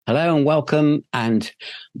Hello and welcome, and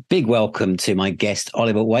big welcome to my guest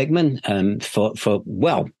Oliver Wakeman.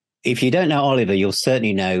 Well, if you don't know Oliver, you'll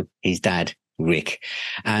certainly know his dad, Rick.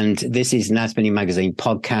 And this is Nasmini Magazine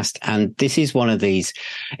podcast, and this is one of these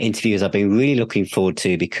interviews I've been really looking forward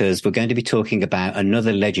to because we're going to be talking about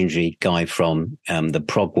another legendary guy from the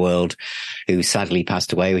prog world who sadly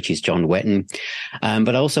passed away, which is John Wetton.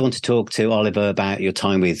 But I also want to talk to Oliver about your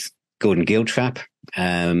time with Gordon Giltrap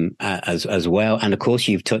as well, and of course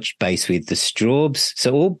you've touched base with the Strawbs,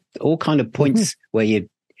 so all kind of points where your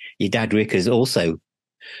dad Rick has also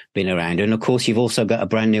been around, and of course you've also got a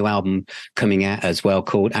brand new album coming out as well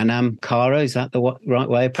called Anam Cara. Is that the right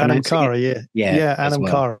way of pronouncing Anam Cara, it? Yeah, Anam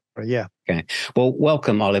Cara, yeah. Okay, well,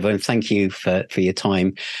 welcome Oliver, and thank you for your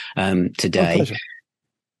time today. My pleasure.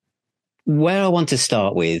 Where I want to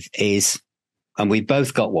start with is, and we've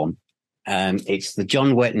both got one, it's the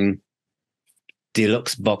John Wetton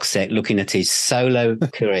deluxe box set looking at his solo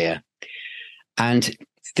career. And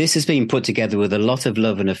this has been put together with a lot of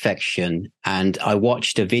love and affection. And I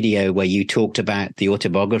watched a video where you talked about the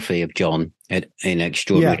autobiography of John in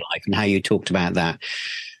Extraordinary Life and how you talked about that.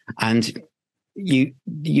 And you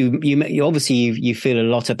obviously you feel a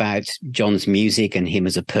lot about John's music and him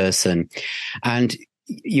as a person. And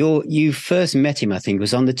you first met him, I think,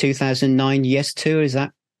 was on the 2009 Yes Tour. Is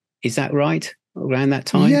that right? Around that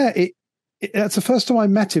time? Yeah, that's the first time I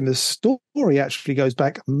met him. The story actually goes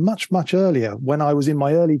back much, much earlier, when I was in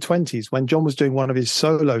my early 20s, when John was doing one of his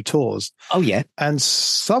solo tours. Oh, yeah. And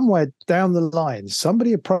somewhere down the line,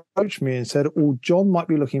 somebody approached me and said, "Oh, John might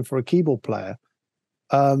be looking for a keyboard player.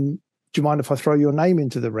 Do you mind if I throw your name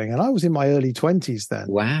into the ring?" And I was in my early 20s then.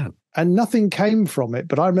 Wow. And nothing came from it.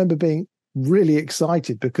 But I remember being really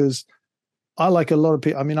excited because I, like a lot of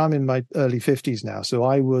people, I mean, I'm in my early 50s now. So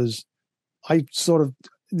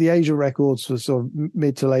the Asia records were sort of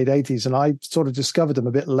mid to late 80s, and I sort of discovered them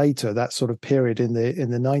a bit later, that sort of period in the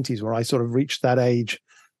 90s where I sort of reached that age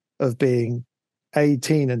of being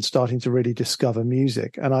 18 and starting to really discover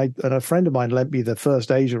music. And a friend of mine lent me the first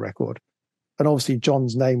Asia record, and obviously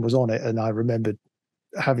John's name was on it, and I remembered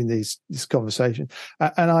having this conversation.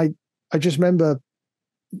 And I just remember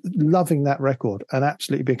loving that record and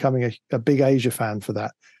absolutely becoming a big Asia fan for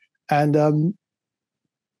that. And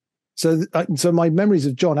So my memories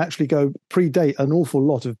of John actually predate an awful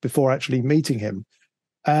lot of before actually meeting him.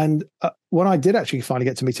 And when I did actually finally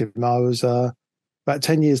get to meet him, I was about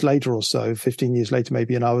 10 years later or so, 15 years later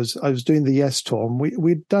maybe, and I was doing the Yes tour. And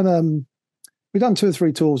we'd done 2 or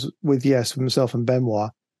 3 tours with Yes, with myself and Benoit.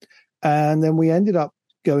 And then we ended up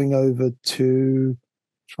going over to,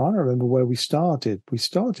 trying to remember where we started. We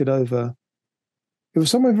started over, it was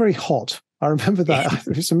somewhere very hot. I remember that.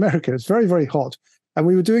 It was America. It's very, very hot. And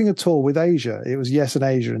we were doing a tour with Asia. It was Yes and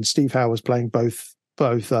Asia, and Steve Howe was playing both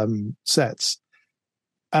sets.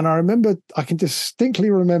 And I can distinctly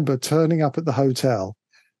remember turning up at the hotel,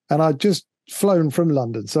 and I'd just flown from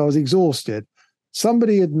London, so I was exhausted.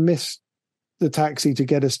 Somebody had missed the taxi to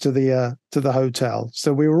get us to the hotel,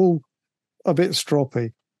 so we were all a bit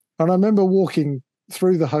stroppy. And I remember walking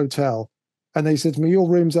through the hotel, and they said to me, "Your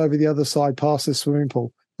room's over the other side, past this swimming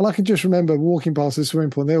pool." And I can just remember walking past the swimming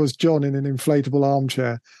pool, and there was John in an inflatable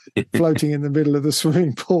armchair floating in the middle of the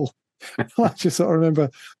swimming pool. I just sort of remember,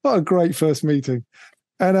 what a great first meeting.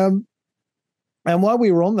 And while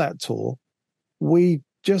we were on that tour, we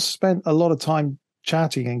just spent a lot of time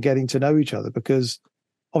chatting and getting to know each other, because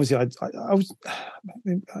obviously I was,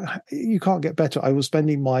 you can't get better. I was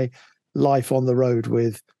spending my life on the road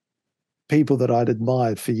with people that I'd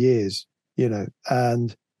admired for years,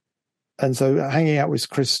 and so hanging out with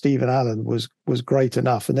Chris, Steve, and Alan was great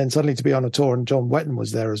enough. And then suddenly to be on a tour, and John Wetton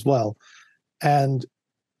was there as well. And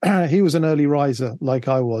he was an early riser like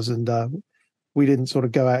I was, and we didn't sort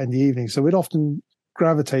of go out in the evening. So we'd often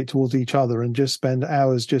gravitate towards each other and just spend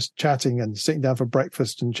hours just chatting and sitting down for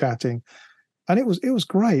breakfast and chatting. And it was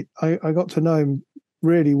great. I got to know him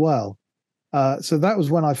really well. So that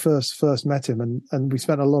was when I first met him, and we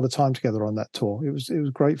spent a lot of time together on that tour. It was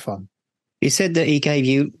great fun. You said that he gave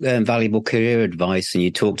you valuable career advice, and you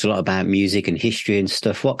talked a lot about music and history and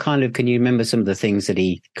stuff. What kind of, can you remember some of the things that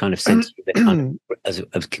he kind of said to you that kind of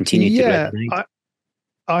have continued to resonate?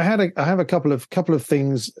 I have a couple of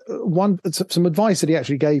things. One, some advice that he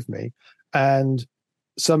actually gave me, and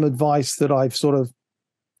some advice that I've sort of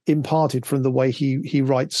imparted from the way he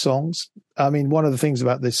writes songs. I mean, one of the things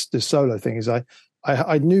about this solo thing is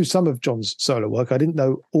I knew some of John's solo work. I didn't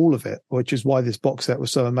know all of it, which is why this box set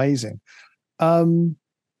was so amazing. And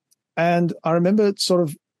I remember sort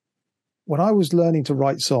of when I was learning to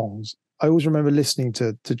write songs, I always remember listening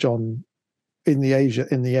to John in the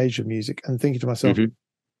Asia music and thinking to myself,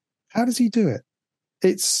 how does he do it?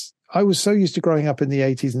 I was so used to growing up in the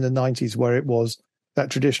 80s and the 90s where it was that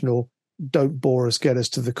traditional don't bore us, get us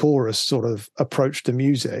to the chorus sort of approach to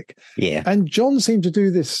music. Yeah. And John seemed to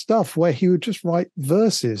do this stuff where he would just write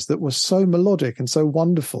verses that were so melodic and so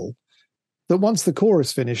wonderful that once the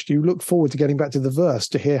chorus finished, you look forward to getting back to the verse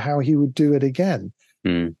to hear how he would do it again.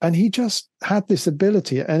 Mm. And he just had this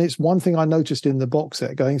ability. And it's one thing I noticed in the box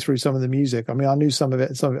set going through some of the music. I mean, I knew some of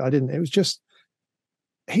it, some of it I didn't. It was just,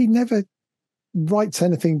 he never writes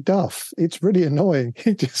anything duff. It's really annoying.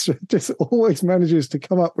 He just always manages to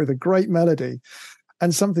come up with a great melody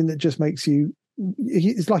and something that just makes you,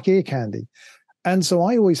 it's like ear candy. And so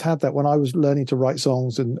I always had that when I was learning to write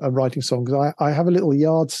songs and writing songs. I have a little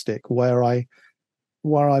yardstick where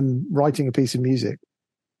I'm writing a piece of music,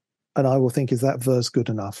 and I will think, is that verse good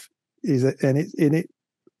enough? Is it? And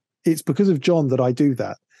it's because of John that I do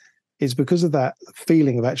that. It's because of that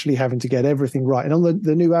feeling of actually having to get everything right. And on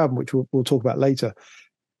the new album, which we'll talk about later,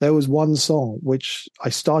 there was one song which I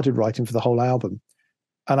started writing for the whole album,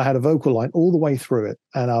 and I had a vocal line all the way through it,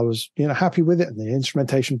 and I was happy with it, and the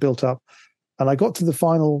instrumentation built up. And I got to the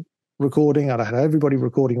final recording, and I had everybody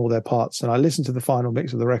recording all their parts, and I listened to the final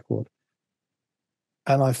mix of the record,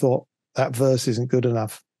 and I thought, that verse isn't good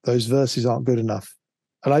enough. Those verses aren't good enough.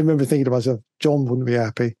 And I remember thinking to myself, John wouldn't be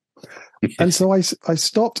happy. And so I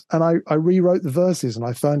stopped and I rewrote the verses, and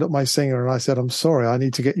I phoned up my singer and I said, I'm sorry, I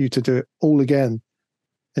need to get you to do it all again.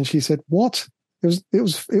 And she said, what? It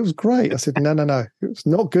was great. I said, no, it was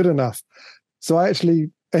not good enough. So I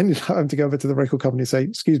actually ended up having to go over to the record company and say,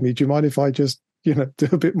 excuse me, do you mind if I just, do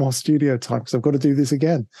a bit more studio time? Because I've got to do this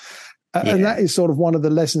again. Yeah. And that is sort of one of the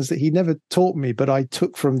lessons that he never taught me, but I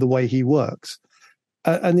took from the way he works.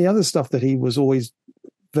 And the other stuff that he was always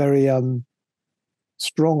very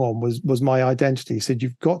strong on was my identity. He said,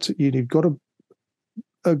 you've got to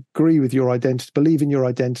agree with your identity, believe in your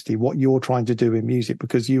identity, what you're trying to do in music,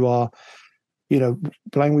 because you are,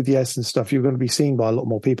 playing with the S and stuff, you're going to be seen by a lot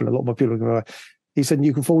more people. A lot more people are going to. He said,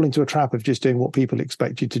 you can fall into a trap of just doing what people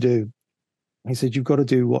expect you to do. He said, you've got to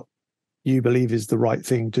do what you believe is the right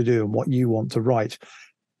thing to do and what you want to write,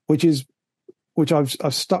 which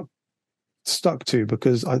I've stuck to,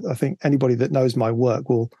 because I think anybody that knows my work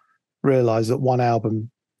will realize that one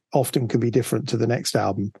album often can be different to the next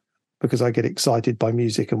album, because I get excited by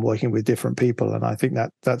music and working with different people. And I think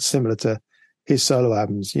that's similar to his solo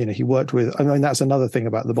albums. He worked with, that's another thing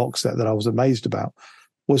about the box set that I was amazed about,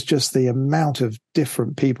 was just the amount of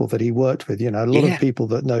different people that he worked with. A lot of people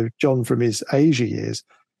that know John from his Asia years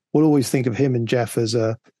will always think of him and Jeff as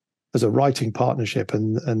a writing partnership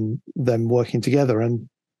and them working together, and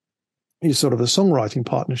he's sort of a songwriting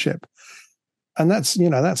partnership. And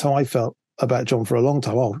that's how I felt about John for a long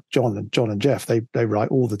time. Oh, John and Jeff, they write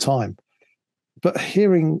all the time. But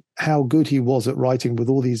hearing how good he was at writing with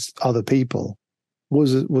all these other people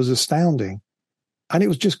was astounding. And it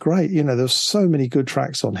was just great. There's so many good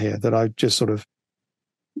tracks on here that I just sort of,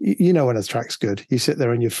 when a track's good, you sit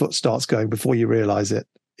there and your foot starts going before you realize it.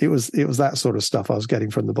 It was that sort of stuff I was getting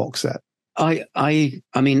from the box set. I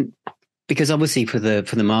mean, because obviously for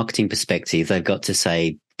the marketing perspective, they've got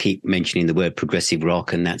to keep mentioning the word progressive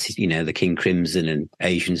rock, and that's, the King Crimson and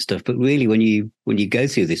Asian stuff. But really, when you go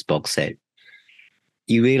through this box set,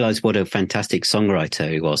 you realize what a fantastic songwriter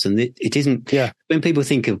he was. And it isn't, when people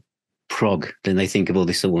think of prog, then they think of all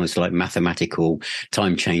this almost like mathematical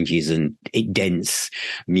time changes and dense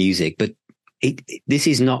music. But this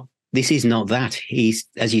is not that. He's,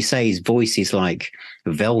 as you say, his voice is like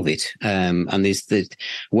velvet. And there's the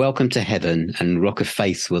Welcome to Heaven and Rock of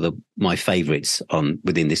Faith were my favorites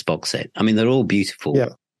within this box set. I mean, they're all beautiful. Yeah.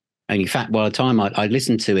 And in fact, by the time I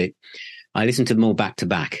listened to it, I listened to them all back to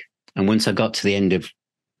back. And once I got to the end of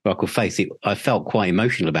Rock of Faith, I felt quite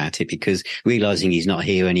emotional about it, because realizing he's not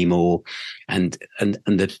here anymore, and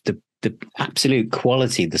the absolute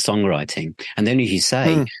quality of the songwriting. And then, as you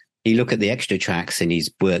say, you look at the extra tracks, and he's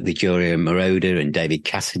worked with Jory Moroder and David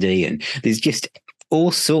Cassidy, and there's just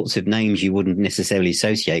all sorts of names you wouldn't necessarily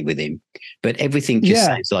associate with him, but everything just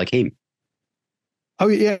sounds like him. Oh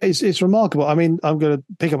yeah, it's remarkable. I mean, I'm going to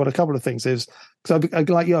pick up on a couple of things. Because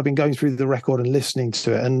like you, I've been going through the record and listening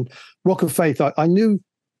to it. And Rock of Faith, I knew,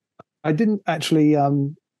 I didn't actually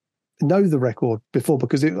know the record before,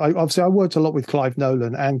 because obviously I worked a lot with Clive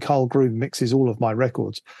Nolan, and Carl Groom mixes all of my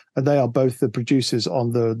records, and they are both the producers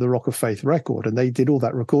on the Rock of Faith record, and they did all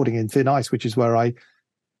that recording in Thin Ice, which is where I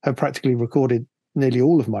have practically recorded nearly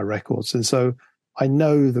all of my records. And so I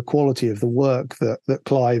know the quality of the work that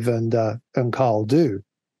Clive and Carl do,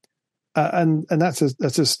 and that's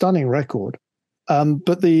a stunning record.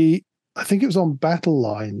 But I think it was on Battle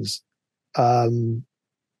Lines.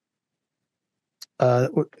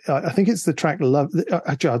 I think it's the track Love.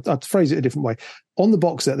 Actually, I'd phrase it a different way. On the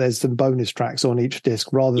box set, there's some bonus tracks on each disc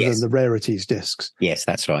rather than the rarities discs. Yes,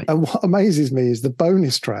 that's right. And what amazes me is the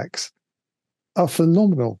bonus tracks are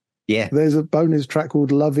phenomenal. Yeah. There's a bonus track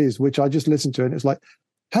called Love Is, which I just listened to, and it's like,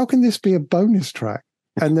 how can this be a bonus track?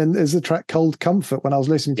 And then there's the track Cold Comfort. When I was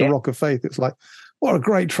listening to Rock of Faith, it's like, what a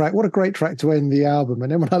great track. What a great track to end the album.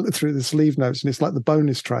 And then when I look through the sleeve notes and it's like the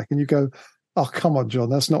bonus track, and you go, oh, come on, John,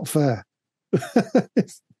 that's not fair.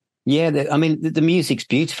 Yeah, the music's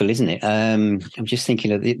beautiful, isn't it? I'm just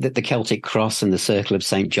thinking of the Celtic Cross and the Circle of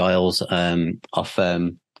St. Giles off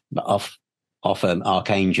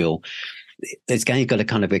Archangel. It's got a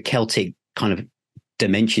kind of a Celtic kind of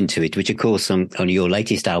dimension to it, which, of course, on your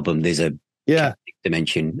latest album, there's a Celtic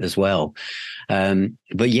dimension as well.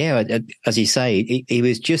 But yeah, as you say, he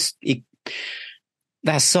was just...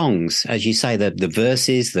 Their songs, as you say, the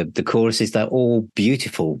verses, the choruses, they're all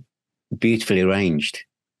beautifully arranged.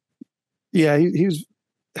 Yeah, he was.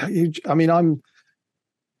 I mean, I'm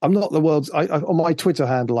not the world's. On my Twitter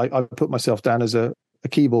handle, I put myself down as a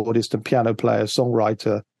keyboardist and piano player,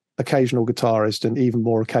 songwriter, occasional guitarist, and even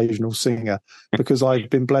more occasional singer, because I've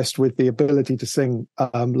been blessed with the ability to sing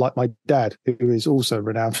like my dad, who is also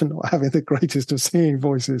renowned for not having the greatest of singing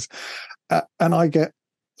voices. And I get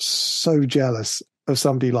so jealous of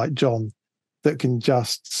somebody like John that can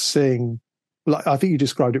just sing. Like, I think you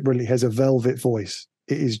described it brilliantly. He has a velvet voice.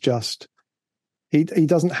 It is just, he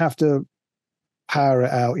doesn't have to power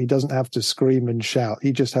it out. He doesn't have to scream and shout.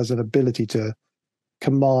 He just has an ability to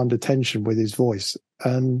command attention with his voice.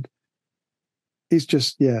 And it's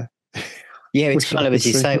just, Yeah, it's kind of, as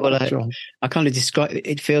you say, well, I kind of describe it.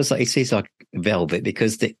 It feels like it's like velvet,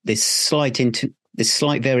 because there's slight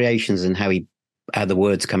variations in how the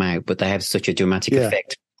words come out, but they have such a dramatic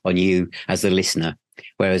effect on you as the listener.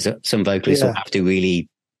 Whereas some vocalists will have to really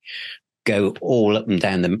go all up and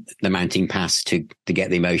down the mountain pass to get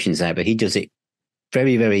the emotions out. But he does it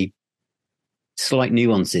very, very slight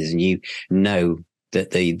nuances, and you know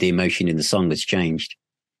that the emotion in the song has changed.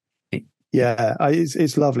 Yeah,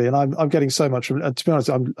 it's lovely, and I'm getting so much from. To be honest,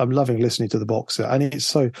 I'm loving listening to the box set, and it's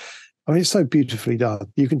so beautifully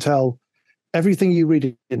done. You can tell everything you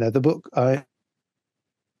read in there. The book on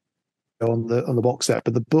the box set,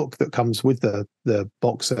 but the book that comes with the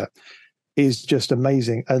box set is just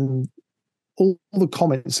amazing. And all the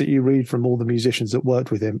comments that you read from all the musicians that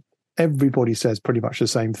worked with him, everybody says pretty much the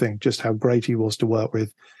same thing, just how great he was to work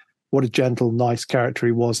with, what a gentle, nice character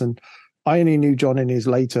he was. And I only knew John in his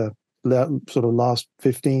later sort of last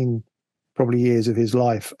 15 probably years of his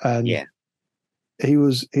life, and he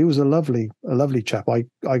was a lovely chap.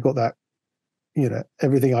 I got that,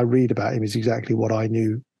 everything I read about him is exactly what I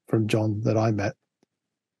knew from John that I met.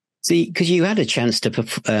 See, because you had a chance to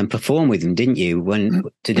perform with him, didn't you?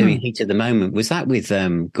 To do Heat of the Moment, was that with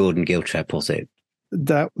Gordon Giltrap? Was it?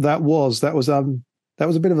 That was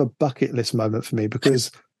a bit of a bucket list moment for me,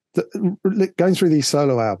 because going through these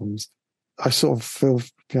solo albums, I sort of feel,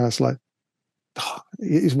 it's like,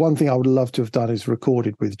 it's one thing I would love to have done is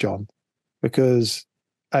recorded with John, because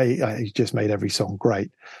he just made every song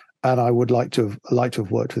great, and I would like to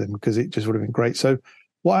have worked with him, because it just would have been great. So,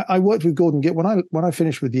 I worked with Gordon when I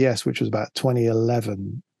finished with Yes, which was about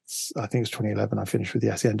 2011. I think it's 2011. I finished with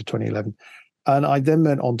Yes, the end of 2011, and I then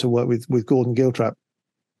went on to work with Gordon Giltrap,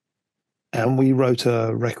 and we wrote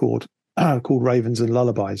a record called Ravens and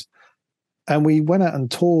Lullabies, and we went out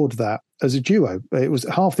and toured that as a duo. It was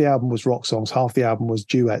half the album was rock songs, half the album was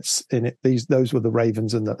duets in it. Those were the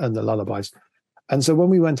Ravens and the Lullabies. And so when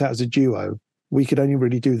we went out as a duo, we could only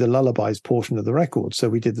really do the Lullabies portion of the record. So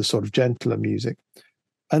we did the sort of gentler music.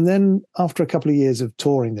 And then after a couple of years of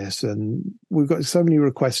touring this, and we've got so many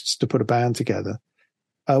requests to put a band together,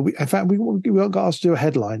 we got asked to do a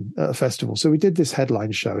headline at a festival. So we did this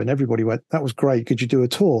headline show, and everybody went, "That was great. Could you do a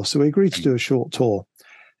tour?" So we agreed to do a short tour.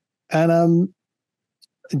 And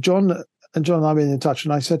John and I were in touch,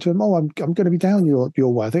 and I said to him, "Oh, I'm going to be down your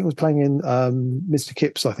way." I think it was playing in Mr.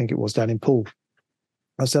 Kipps, I think it was, down in Poole.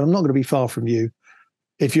 I said, "I'm not going to be far from you.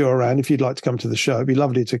 If you're around, if you'd like to come to the show, it'd be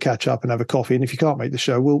lovely to catch up and have a coffee. And if you can't make the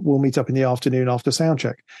show, we'll meet up in the afternoon after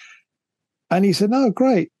soundcheck." And he said, "No,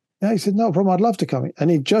 great." And he said, "No problem. I'd love to come."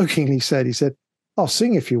 And he jokingly said, "I'll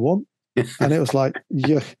sing if you want." And it was like,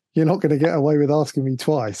 you're not going to get away with asking me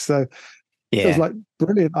twice. So it was like,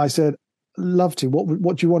 brilliant. I said, "Love to.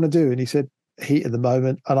 What do you want to do?" And he said, "Heat of the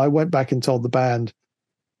Moment." And I went back and told the band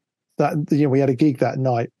that, we had a gig that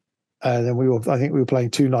night. And then I think we were playing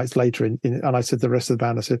 2 nights later and I said to the rest of the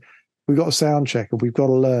band, I said, "We've got a sound check, and we've got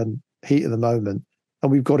to learn Heat of the Moment,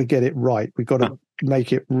 and we've got to get it right. We've got to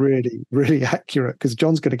make it really, really accurate, because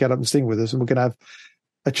John's going to get up and sing with us, and we're going to have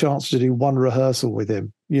a chance to do one rehearsal with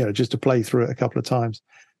him, just to play through it a couple of times.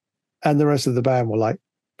 And the rest of the band were like,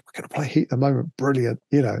 we're going to play Heat the Moment. Brilliant.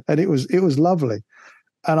 And it was lovely.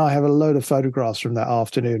 And I have a load of photographs from that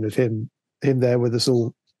afternoon of him there with us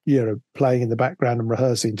all, playing in the background and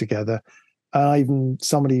rehearsing together. And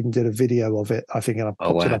somebody even did a video of it, I think, and I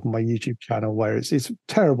popped it up on my YouTube channel, where it's a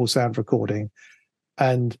terrible sound recording.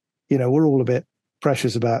 And, we're all a bit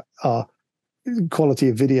precious about our quality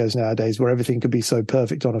of videos nowadays, where everything could be so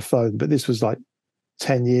perfect on a phone. But this was like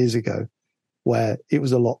 10 years ago, where it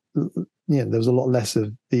was a lot, there was a lot less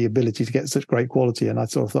of the ability to get such great quality. And I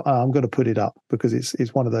sort of thought, I'm going to put it up because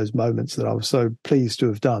it's one of those moments that I was so pleased to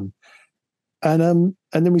have done. And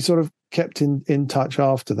then we sort of kept in touch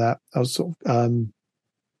after that. I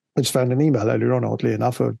just found an email earlier on, oddly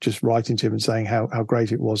enough, of just writing to him and saying how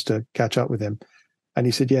great it was to catch up with him. And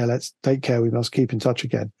he said, yeah, let's take care. We must keep in touch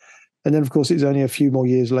again. And then, of course, it's only a few more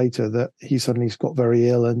years later that he suddenly got very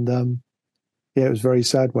ill. And it was very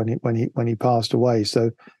sad when he passed away.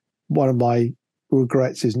 So one of my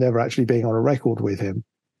regrets is never actually being on a record with him.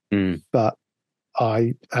 But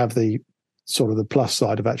I have the sort of the plus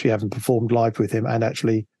side of actually having performed live with him. And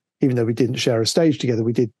actually, even though we didn't share a stage together,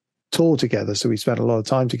 we did tour together. So we spent a lot of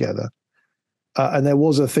time together. And there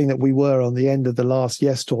was a thing that we were on the end of the last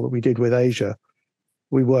Yes tour that we did with Asia.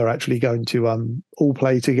 We were actually going to all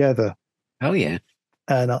play together. Oh, yeah.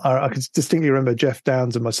 And I can distinctly remember Jeff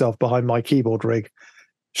Downs and myself behind my keyboard rig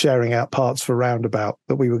sharing out parts for Roundabout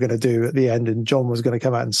that we were going to do at the end. And John was going to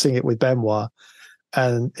come out and sing it with Benoit.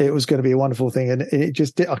 And it was going to be a wonderful thing. And it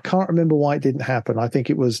just did. I can't remember why it didn't happen. I think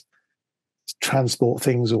it was transport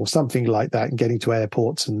things or something like that, and getting to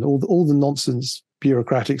airports and all the nonsense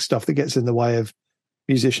bureaucratic stuff that gets in the way of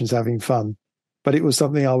musicians having fun. But it was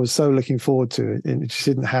something I was so looking forward to, and it just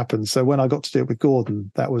didn't happen. So when I got to do it with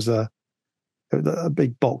Gordon, that was a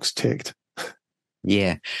big box ticked.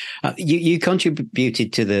 Yeah, you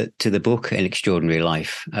contributed to the book An Extraordinary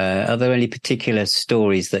Life. Are there any particular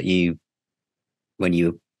stories that when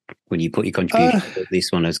you put your contribution,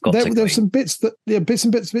 this one has got? There were some bits that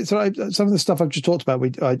some of the stuff I've just talked about.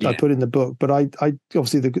 I put in the book, but I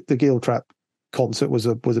obviously the Giltrap concert was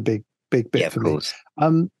a big bit for me.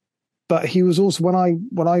 But he was also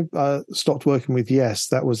when I stopped working with Yes,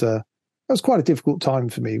 that was quite a difficult time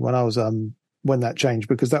for me when that changed,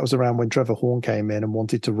 because that was around when Trevor Horn came in and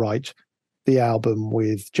wanted to write the album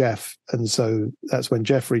with Jeff, and so that's when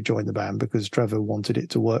Jeffrey joined the band, because Trevor wanted it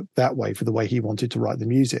to work that way for the way he wanted to write the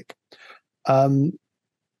music,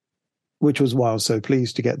 which was why I was so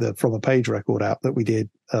pleased to get the From a Page record out that we did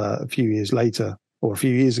a few years later, or a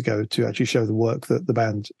few years ago, to actually show the work that the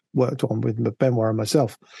band worked on with Benoit and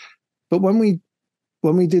myself. But when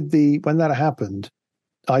that happened,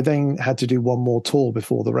 I then had to do one more tour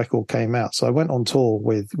before the record came out. So I went on tour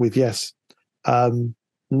with Yes,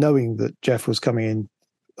 knowing that Jeff was coming in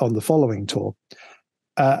on the following tour.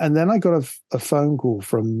 And then I got a phone call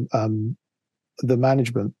from the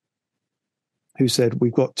management, who said,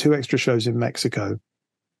 we've got 2 extra shows in Mexico.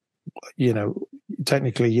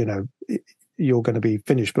 Technically, you're going to be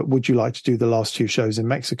finished, but would you like to do the last 2 shows in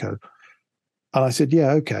Mexico? And I said,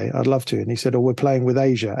 yeah, okay, I'd love to. And he said, we're playing with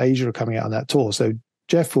Asia. Asia are coming out on that tour, so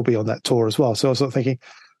Jeff will be on that tour as well. So I was sort of thinking,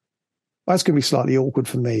 that's going to be slightly awkward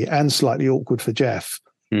for me and slightly awkward for Jeff.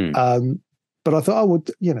 But I thought, I would,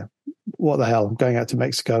 what the hell? I'm going out to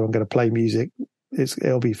Mexico. I'm going to play music.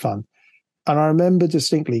 It'll be fun. And I remember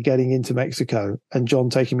distinctly getting into Mexico and John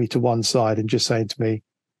taking me to one side and just saying to me,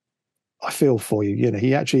 I feel for you.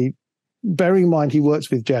 He actually, bearing in mind he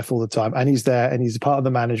works with Jeff all the time, and he's there and he's part of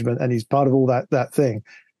the management and he's part of all that thing.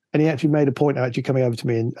 And he actually made a point of actually coming over to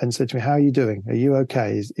me and said to me, how are you doing? Are you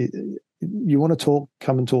okay? You want to talk?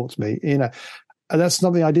 Come and talk to me. And that's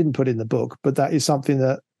something I didn't put in the book, but that is something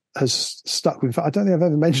that has stuck with me. I don't think I've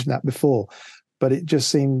ever mentioned that before, but it just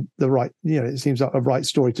seemed it seems like a right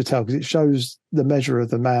story to tell, because it shows the measure of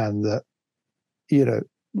the man that,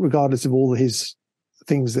 regardless of all his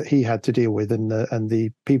things that he had to deal with and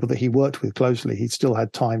the people that he worked with closely, he still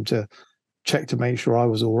had time to check to make sure I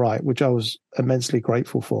was all right, which I was immensely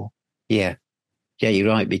grateful for. Yeah, you're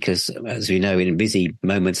right, because as we know, in busy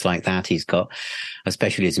moments like that, he's got,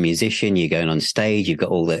 especially as a musician, you're going on stage, you've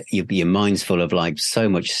got your mind's full of like so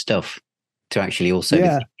much stuff to actually also be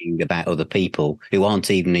thinking about other people who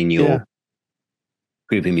aren't even in your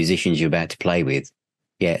group of musicians you're about to play with.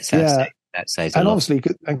 That says a and lot. Obviously,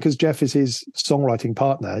 and because Jeff is his songwriting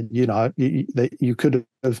partner, you could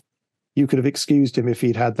have excused him if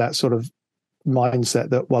he'd had that sort of mindset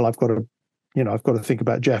that, well, I've got to think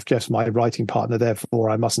about Jeff. Jeff's my writing partner, therefore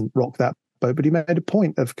I mustn't rock that boat. But he made a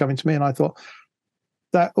point of coming to me, and I thought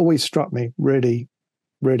that always struck me really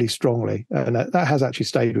really strongly. And that has actually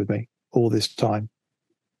stayed with me all this time.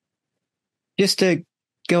 Just to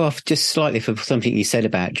go off just slightly for something you said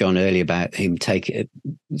about John earlier, about him taking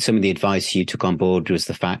some of the advice you took on board was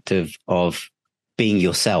the fact of being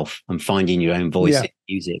yourself and finding your own voice in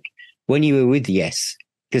music. When you were with Yes,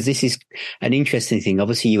 because this is an interesting thing.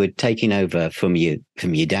 Obviously, you were taking over from your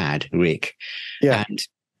dad, Rick. Yeah. And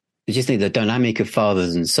I just think the dynamic of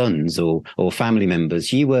fathers and sons or family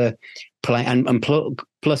members, you were playing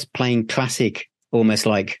plus playing classic, almost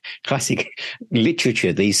like classic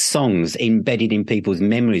literature, these songs embedded in people's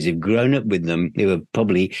memories who've grown up with them, who are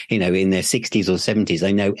probably, in their 60s or 70s.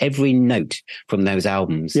 They know every note from those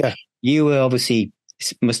albums. Yeah. You were obviously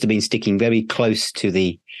must have been sticking very close to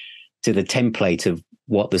the template of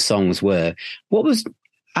what the songs were. What was,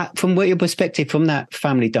 from your perspective, from that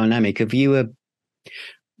family dynamic, of you were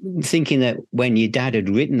thinking that when your dad had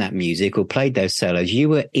written that music or played those solos, you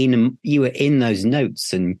were in those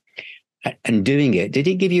notes and doing it. Did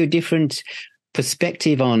it give you a different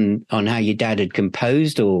perspective on how your dad had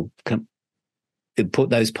composed or put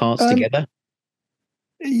those parts together?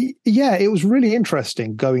 Yeah, it was really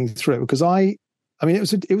interesting going through it, because I mean,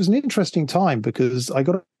 it was an interesting time, because I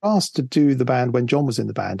got asked to do the band when John was in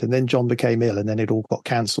the band, and then John became ill, and then it all got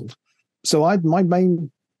cancelled. So my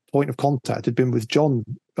main point of contact had been with John.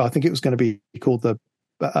 I think it was going to be called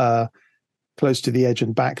the Close to the Edge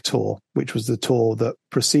and Back tour, which was the tour that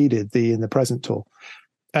preceded the In the Present tour.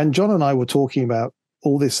 And John and I were talking about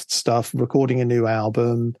all this stuff, recording a new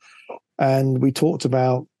album, and we talked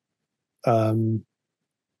about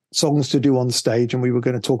songs to do on stage, and we were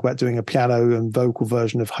going to talk about doing a piano and vocal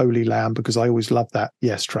version of Holy Lamb, because I always loved that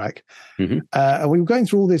Yes track. Mm-hmm. And we were going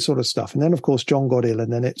through all this sort of stuff. And then, of course, John got ill,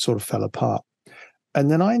 and then it sort of fell apart.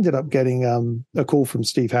 And then I ended up getting a call from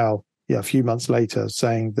Steve Howe a few months later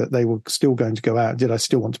saying that they were still going to go out. Did I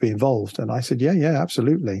still want to be involved? And I said, yeah,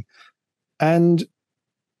 absolutely. And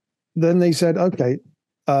then they said, okay.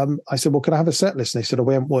 I said, well, can I have a set list? And they said, oh,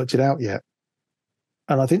 we haven't worked it out yet.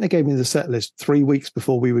 And I think they gave me the set list 3 weeks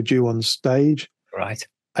before we were due on stage. Right.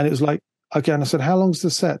 And it was like, okay. And I said, how long's the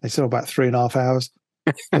set? They said, about 3.5 hours.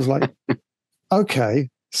 I was like, okay.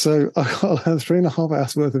 So I got 3.5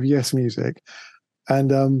 hours worth of Yes music.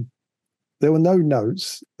 And there were no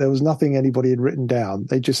notes. There was nothing anybody had written down.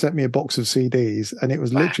 They just sent me a box of CDs, and it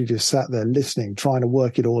was literally just sat there listening, trying to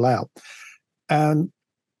work it all out. And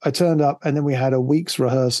I turned up, and then we had a week's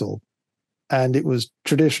rehearsal, and it was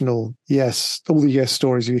traditional. Yes, all the Yes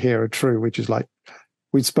stories you hear are true, which is like,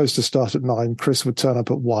 we're supposed to start at 9. Chris would turn up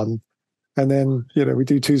at 1. And then, we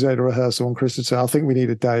do Tuesday to rehearsal, and Chris would say, I think we need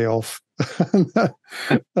a day off. And I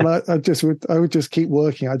would just keep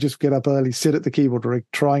working. I'd just get up early, sit at the keyboard,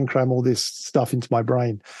 try and cram all this stuff into my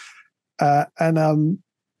brain. So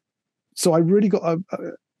I really got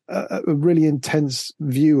a really intense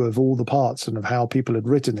view of all the parts and of how people had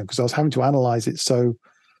written them, because I was having to analyze it so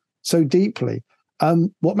deeply.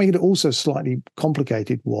 What made it also slightly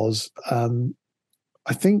complicated was,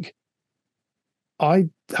 I think I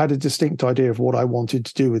had a distinct idea of what I wanted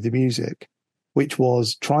to do with the music, which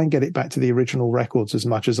was try and get it back to the original records as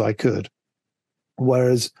much as I could.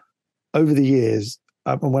 Whereas over the years,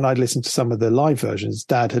 when I'd listened to some of the live versions,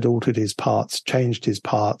 Dad had altered his parts, changed his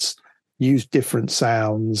parts, used different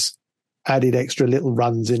sounds, added extra little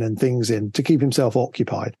runs in and things in to keep himself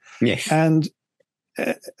occupied. Yes. And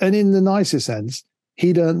in the nicest sense,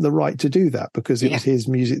 he'd earned the right to do that, because it was his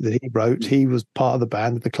music that he wrote. He was part of the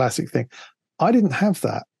band, the classic thing. I didn't have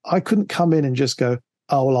that. I couldn't come in and just go,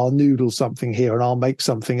 oh, well, I'll noodle something here and I'll make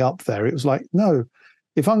something up there. It was like, no,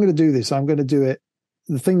 if I'm going to do this, I'm going to do it.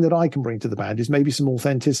 The thing that I can bring to the band is maybe some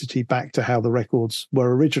authenticity back to how the records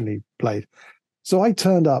were originally played. So I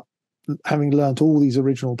turned up having learnt all these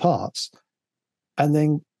original parts. And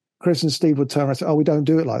then Chris and Steve would turn around and say, oh, we don't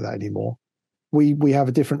do it like that anymore. We have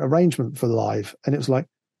a different arrangement for live. And it was like,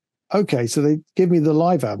 okay, so they give me the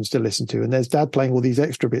live albums to listen to, and there's Dad playing all these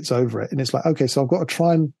extra bits over it. And it's like, okay, so I've got to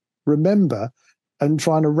try and remember and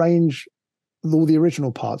try and arrange all the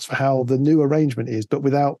original parts for how the new arrangement is, but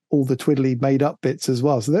without all the twiddly made up bits as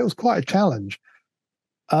well. So that was quite a challenge.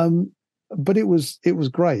 But it was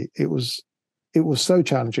great. It was so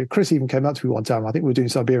challenging. Chris even came up to me one time. I think we were doing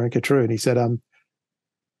Siberian Khatru, and he said,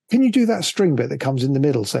 can you do that string bit that comes in the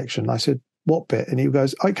middle section? I said, what bit? And he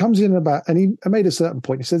goes, oh, it comes in about, and he made a certain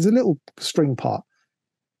point. He says, a little string part.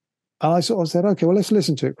 And I sort of said, okay, well, let's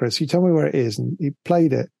listen to it, Chris. You tell me where it is. And he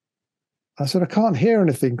played it. I said, I can't hear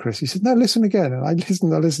anything, Chris. He said, no, listen again. And I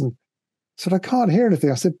listened. I said, I can't hear anything.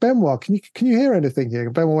 I said, Benoit, can you hear anything here?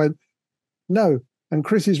 And Benoit went, no. And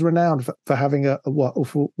Chris is renowned for having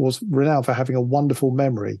was renowned for having a wonderful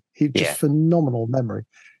memory. He just phenomenal memory.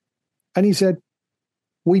 And he said,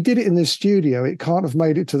 we did it in the studio. It can't have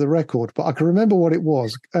made it to the record, but I can remember what it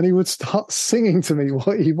was. And he would start singing to me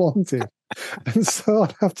what he wanted. And so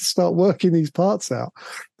I'd have to start working these parts out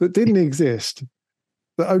that didn't exist,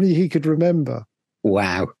 that only he could remember.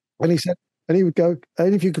 Wow. And he said, and he would go,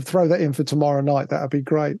 and if you could throw that in for tomorrow night, that'd be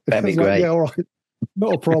great. That'd be great. Like, yeah, all right.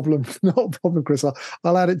 Not a problem. Not a problem, Chris.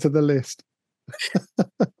 I'll add it to the list.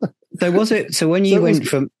 So was it? So when you went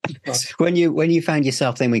from when you found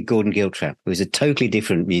yourself then with Gordon Giltrap, who was a totally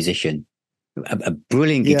different musician, a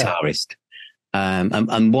brilliant guitarist,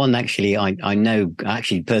 and one actually I know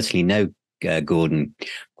actually personally know Gordon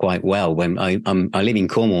quite well. When I live in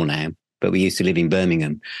Cornwall now, but we used to live in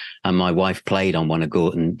Birmingham, and my wife played on one of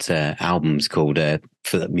Gordon's albums called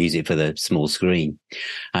 "For the Music for the Small Screen,"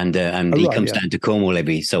 and he comes down to Cornwall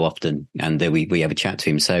every so often, and we have a chat to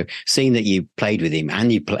him. So seeing that you played with him,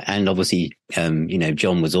 and obviously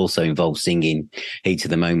John was also involved singing "Heat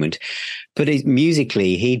of the Moment," but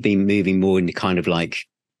musically he'd been moving more into kind of like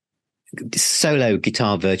solo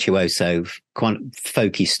guitar virtuoso, quite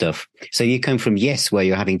folky stuff. So you come from Yes, where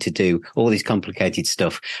you're having to do all this complicated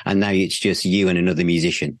stuff, and now it's just you and another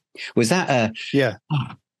musician. Was that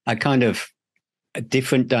a kind of a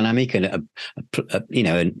different dynamic and a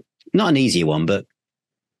not an easier one, but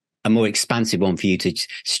a more expansive one for you to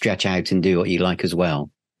stretch out and do what you like as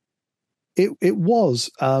well? It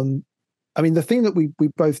was. I mean, the thing that we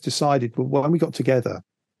both decided when we got together,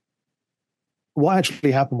 what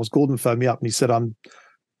actually happened was Gordon phoned me up and he said, I'm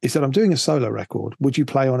doing a solo record. Would you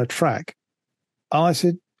play on a track? And I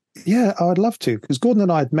said, yeah, I'd love to. Because Gordon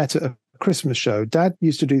and I had met at a Christmas show. Dad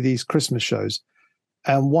used to do these Christmas shows.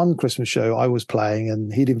 And one Christmas show I was playing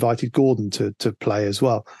and he'd invited Gordon to play as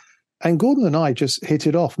well. And Gordon and I just hit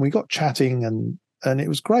it off and we got chatting and it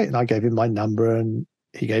was great. And I gave him my number and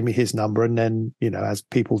he gave me his number. And then, as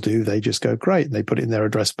people do, they just go, great. And they put it in their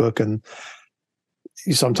address book and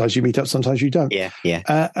sometimes you meet up, sometimes you don't. Yeah.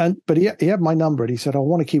 But he had my number and he said, I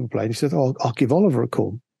want to keep playing. He said, oh, I'll give Oliver a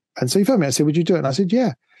call. And so he phoned me. I said, would you do it? And I said,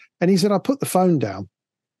 yeah. And he said, I put the phone down.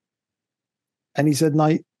 And he said,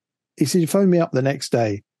 you phoned me up the next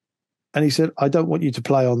day. And he said, I don't want you to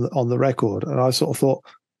play on the record. And I sort of thought,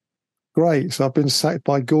 great. So I've been sacked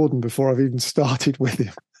by Gordon before I've even started with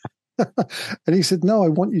him. And he said, no, I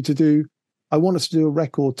want us to do a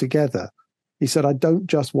record together. He said, I don't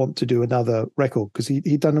just want to do another record, because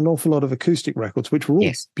he'd done an awful lot of acoustic records, which were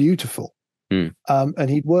all beautiful. And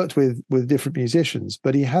he'd worked with different musicians,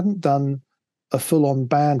 but he hadn't done a full-on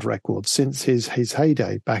band record since his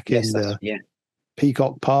heyday back in the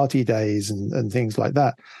Peacock Party days and things like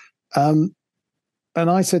that. And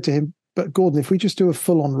I said to him, but Gordon, if we just do a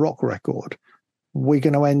full-on rock record, we're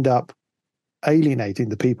going to end up alienating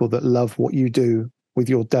the people that love what you do with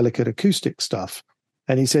your delicate acoustic stuff.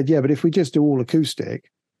 And he said, yeah, but if we just do all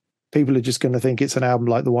acoustic, people are just going to think it's an album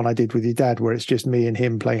like the one I did with your dad, where it's just me and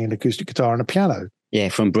him playing an acoustic guitar and a piano. Yeah,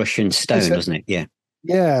 from Brush and Stone, wasn't it? Yeah.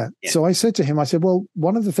 Yeah. So I said to him, well,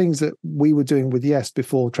 one of the things that we were doing with Yes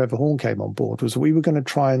before Trevor Horn came on board was we were going to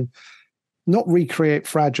try and not recreate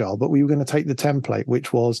Fragile, but we were going to take the template,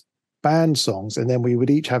 which was band songs, and then we would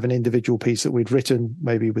each have an individual piece that we'd written,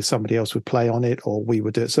 maybe with somebody else would play on it, or we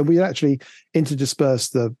would do it. So we actually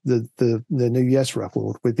interdispersed the new Yes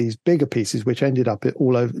record with these bigger pieces, which ended up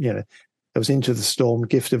all over. There was Into the Storm,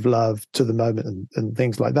 Gift of Love, To the Moment, and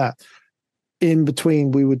things like that. In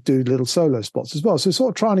between, we would do little solo spots as well. So sort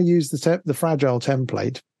of trying to use the Fragile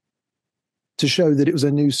template to show that it was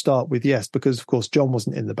a new start with Yes, because of course John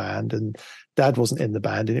wasn't in the band and Dad wasn't in the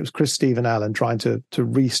band, and it was Chris, Steve, and Alan trying to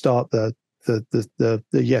restart the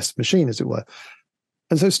Yes machine, as it were.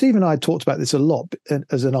 And so Steve and I had talked about this a lot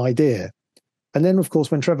as an idea. And then, of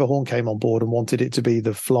course, when Trevor Horn came on board and wanted it to be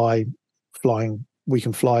the flying We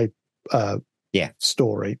Can Fly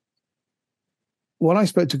story, when I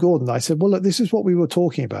spoke to Gordon, I said, well, look, this is what we were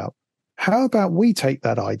talking about. How about we take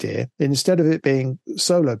that idea, instead of it being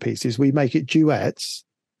solo pieces, we make it duets,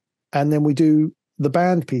 and then we do the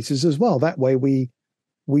band pieces as well. That way we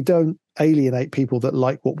don't alienate people that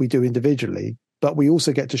like what we do individually, but we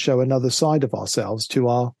also get to show another side of ourselves to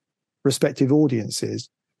our respective audiences.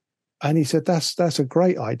 And he said, that's a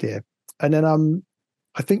great idea. And then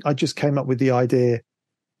I think I just came up with the idea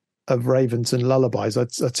of ravens and lullabies.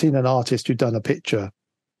 I'd seen an artist who'd done a picture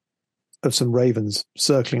of some ravens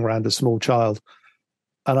circling around a small child.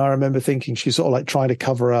 And I remember thinking she's sort of like trying to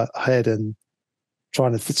cover her head and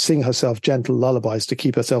trying to sing herself gentle lullabies to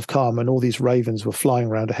keep herself calm. And all these ravens were flying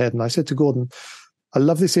around her head. And I said to Gordon, I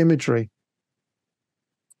love this imagery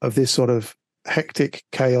of this sort of hectic,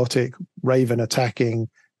 chaotic raven attacking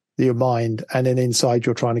your mind. And then inside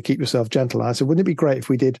you're trying to keep yourself gentle. And I said, wouldn't it be great if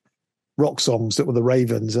we did rock songs that were the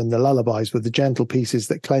ravens, and the lullabies were the gentle pieces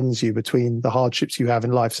that cleanse you between the hardships you have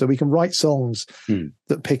in life. So we can write songs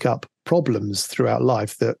that pick up problems throughout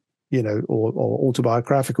life that, you know, or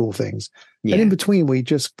autobiographical things. Yeah. And in between, we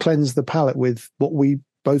just cleanse the palette with what we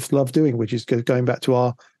both love doing, which is going back to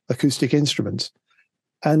our acoustic instruments.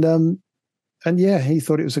 And yeah, he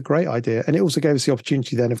thought it was a great idea. And it also gave us the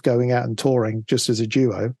opportunity then of going out and touring just as a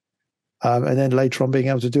duo. And then later on being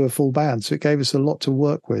able to do a full band. So it gave us a lot to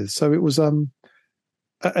work with. So it was, and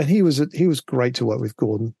he was great to work with,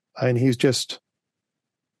 Gordon. And he was just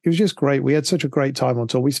great. We had such a great time on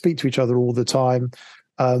tour. We speak to each other all the time.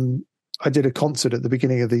 I did a concert at the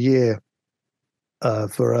beginning of the year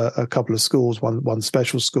for a couple of schools, one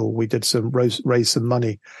special school. We did raise some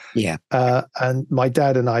money. Yeah. And my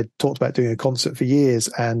dad and I talked about doing a concert for years,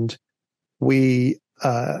 and we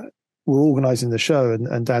were organising the show.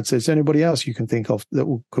 And Dad says, anybody else you can think of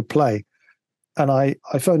that could play? And I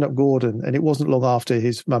phoned up Gordon, and it wasn't long after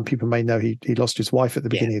his mum. People may know he lost his wife at the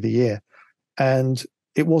beginning of the year, and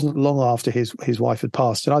it wasn't long after his wife had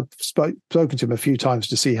passed. And I'd spoken to him a few times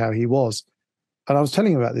to see how he was. And I was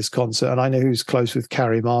telling him about this concert, and I know he was close with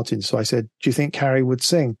Carrie Martin. So I said, do you think Carrie would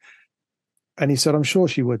sing? And he said, I'm sure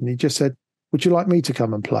she would. And he just said, would you like me to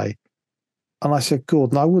come and play? And I said,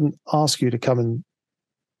 Gordon, I wouldn't ask you to come and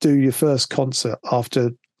do your first concert after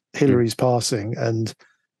Hillary's passing and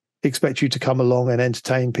expect you to come along and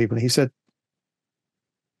entertain people. And he said,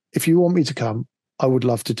 if you want me to come, I would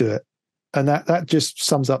love to do it. And that just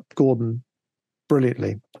sums up Gordon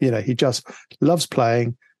brilliantly. You know, he just loves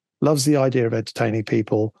playing, loves the idea of entertaining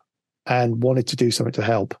people, and wanted to do something to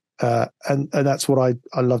help. And that's what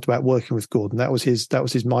I loved about working with Gordon. That was his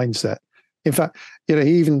mindset. In fact, you know,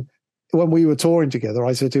 he even, when we were touring together,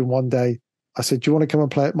 I said to him one day, I said, do you want to come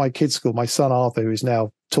and play at my kids' school? My son Arthur, who is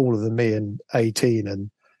now taller than me and 18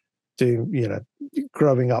 and doing, you know,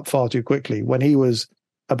 growing up far too quickly. When he was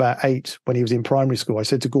about 8, when he was in primary school, I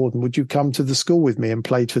said to Gordon, would you come to the school with me and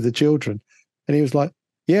play to the children? And he was like,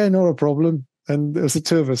 yeah, not a problem. And there was the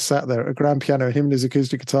two of us sat there at a grand piano, him and his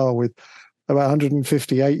acoustic guitar, with about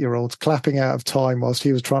 158-year-olds clapping out of time whilst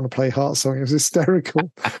he was trying to play Heart Song. It was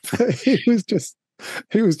hysterical. he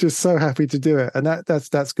was just so happy to do it. And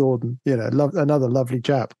that's Gordon, you know, another lovely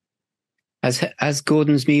chap. Has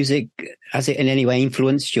Gordon's music, has it in any way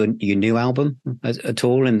influenced your new album at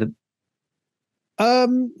all? You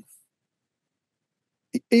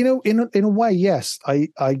know, in a way, yes.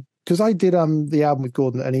 Because I did the album with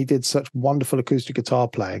Gordon, and he did such wonderful acoustic guitar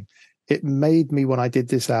playing. It made me, when I did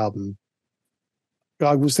this album,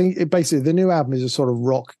 I was thinking, basically the new album is a sort of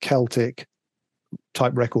rock Celtic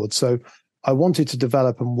type record. So I wanted to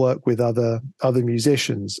develop and work with other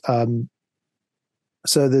musicians.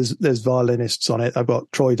 So there's violinists on it. I've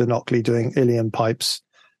got Troy Denockley doing Ilian pipes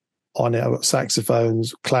on it. I've got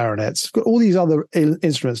saxophones, clarinets, got all these other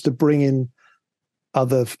instruments to bring in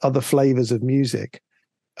other flavors of music,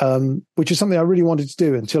 which is something I really wanted to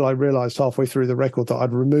do until I realized halfway through the record that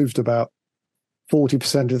I'd removed about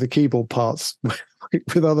 40% of the keyboard parts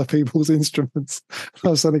with other people's instruments. I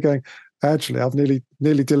was suddenly going, actually, I've nearly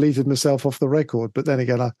deleted myself off the record. But then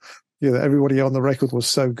again, everybody on the record was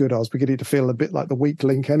so good, I was beginning to feel a bit like the weak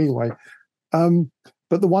link anyway. But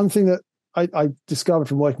the one thing that I discovered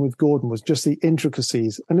from working with Gordon was just the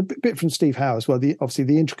intricacies, and a bit from Steve Howe as well, obviously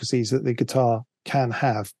the intricacies that the guitar can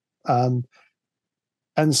have. And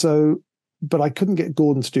so, but I couldn't get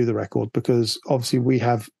Gordon to do the record because obviously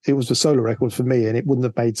it was a solo record for me, and it wouldn't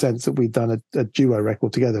have made sense that we'd done a duo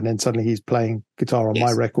record together, and then suddenly he's playing guitar on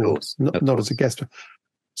my record, not as a guest.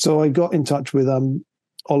 So I got in touch with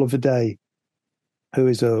Oliver Day, who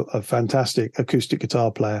is a fantastic acoustic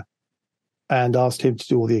guitar player, and asked him to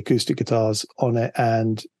do all the acoustic guitars on it.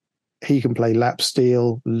 And he can play lap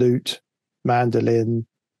steel, lute, mandolin.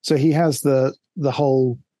 So he has the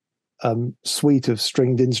whole suite of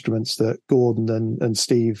stringed instruments that Gordon and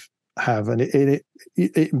Steve have. And it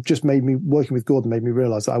just made me, working with Gordon made me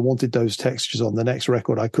realize that I wanted those textures on the next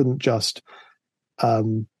record. I couldn't just, I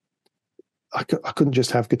couldn't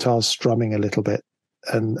just have guitars strumming a little bit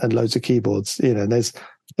and loads of keyboards, you know. And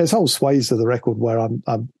there's whole sways of the record where I'm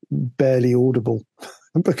barely audible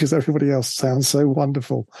because everybody else sounds so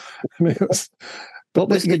wonderful. What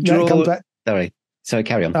was the draw? Sorry,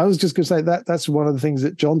 carry on. I was just going to say that's one of the things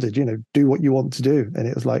that John did, you know, do what you want to do. And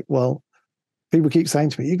it was like, well, people keep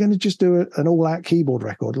saying to me, you're going to just do an all-out keyboard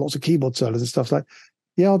record, lots of keyboard solos and stuff. Like,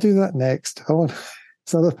 yeah, I'll do that next.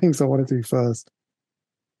 It's other things I want to do first.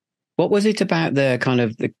 What was it about the kind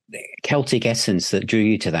of the Celtic essence that drew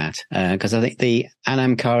you to that? Because I think the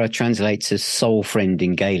Anam Cara translates as soul friend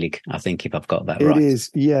in Gaelic, I think, if I've got that right. It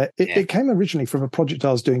is, yeah. It came originally from a project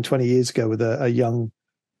I was doing 20 years ago with a young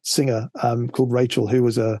singer called Rachel, who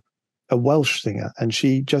was a Welsh singer, and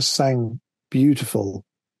she just sang beautiful,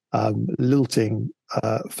 lilting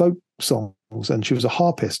folk songs, and she was a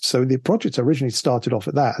harpist. So the project originally started off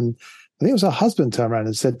at that, and I think it was her husband turned around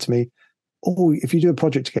and said to me, "Oh, if you do a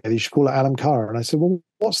project together, you should call it Alam Cara." And I said, "Well,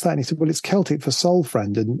 what's that?" And he said, "Well, it's Celtic for soul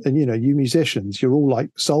friend, and you musicians, you're all like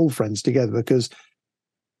soul friends together because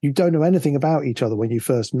you don't know anything about each other when you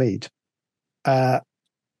first meet,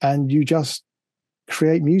 and you just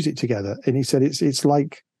create music together." And he said, "It's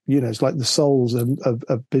like." It's like the souls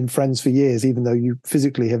have been friends for years, even though you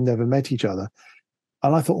physically have never met each other.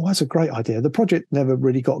 And I thought, well, that's a great idea. The project never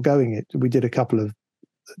really got going. We did a couple of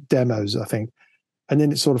demos, I think, and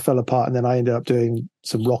then it sort of fell apart. And then I ended up doing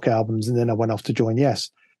some rock albums, and then I went off to join Yes.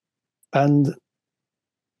 And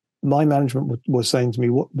my management was saying to me,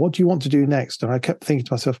 what do you want to do next? And I kept thinking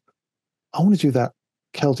to myself, I want to do that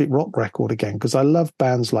Celtic rock record again, because I love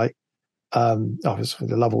bands like,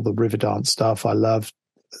 obviously I love all the Riverdance stuff. I love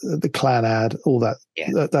the Clan ad, all that,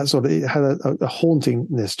 that sort of, it had a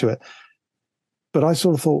hauntingness to it. But I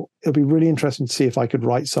sort of thought it'd be really interesting to see if I could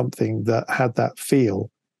write something that had that feel,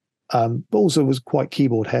 but also was quite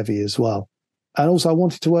keyboard heavy as well. And also I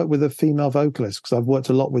wanted to work with a female vocalist, because I've worked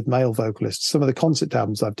a lot with male vocalists. Some of the concept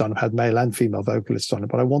albums I've done have had male and female vocalists on it,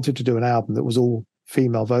 but I wanted to do an album that was all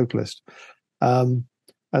female vocalist. And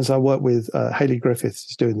so I worked with Hayley Griffiths,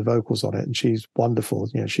 who's doing the vocals on it, and she's wonderful.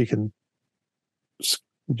 She can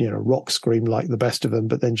rock scream like the best of them,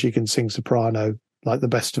 but then she can sing soprano like the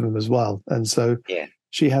best of them as well. And so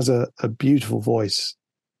she has a beautiful voice.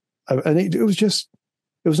 And it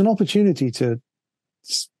was an opportunity to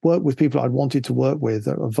work with people I'd wanted to work with.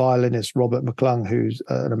 A violinist, Robert McClung, who's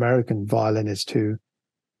an American violinist who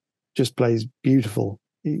just plays beautiful,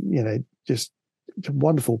 just a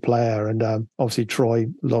wonderful player. And obviously Troy,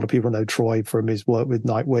 a lot of people know Troy from his work with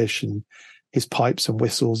Nightwish and his pipes and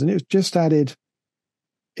whistles. And it just added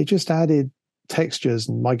textures.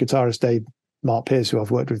 And my guitarist, Dave Mark Pierce, who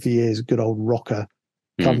I've worked with for years, a good old rocker,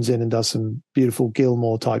 comes in and does some beautiful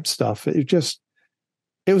Gilmore type stuff. It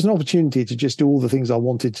was an opportunity to just do all the things I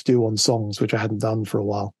wanted to do on songs, which I hadn't done for a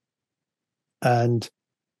while. And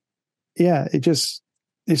it's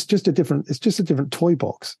just a different toy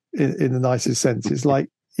box in the nicest sense. It's like,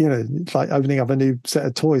 it's like opening up a new set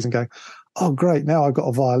of toys and going, oh, great, now I've got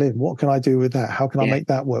a violin. What can I do with that? How can I make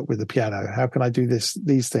that work with the piano? How can I do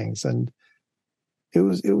these things? And it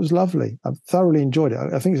was lovely. I've thoroughly enjoyed it.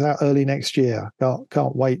 I think it's out early next year.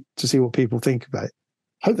 Can't wait to see what people think about it.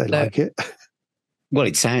 Hope they like it. Well,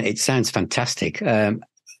 it sounds fantastic. I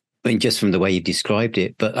mean, just from the way you described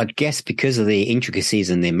it, but I guess because of the intricacies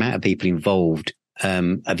and the amount of people involved,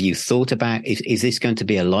 have you thought about, is this going to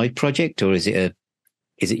be a live project, or is it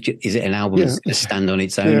an album that's going to stand on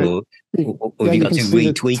its own, or have you got to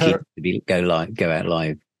retweak it to go out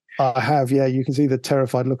live? I have, yeah. You can see the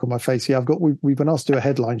terrified look on my face. Yeah, we've been asked to do a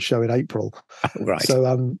headline show in April, right?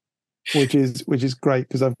 So, which is great,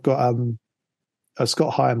 because I've got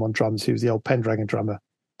Scott Hyam on drums, who's the old Pendragon drummer,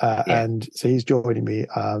 and so he's joining me.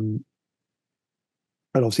 And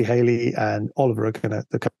obviously Hayley and Oliver are going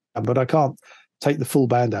to come, but I can't take the full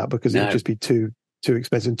band out because it would just be too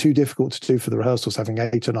expensive and too difficult to do for the rehearsals, having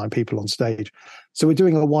 8 or 9 people on stage. So we're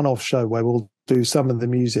doing a one-off show where we'll do some of the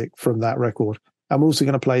music from that record. And we're also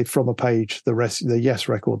going to play from a page the Yes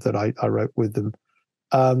record that I wrote with them.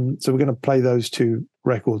 So we're going to play those 2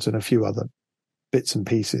 records and a few other bits and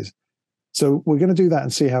pieces. So we're going to do that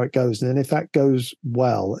and see how it goes. And then if that goes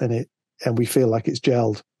well and we feel like it's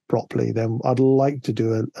gelled properly, then I'd like to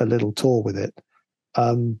do a little tour with it.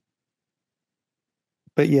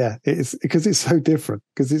 But yeah, it's because it's so different,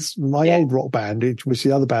 because it's my old rock band, which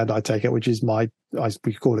the other band I take it, which is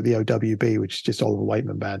we call it the OWB, which is just Oliver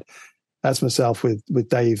Wakeman band. That's myself with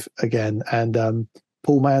Dave again, and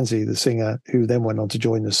Paul Manzi, the singer, who then went on to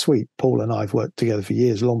join the Sweet. Paul and I have worked together for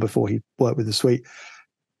years, long before he worked with the Sweet.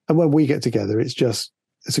 And when we get together, it's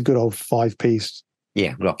a good old 5-piece,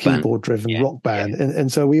 rock keyboard-driven rock band,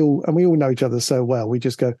 and so we all know each other so well. We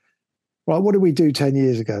just go, right, what did we do 10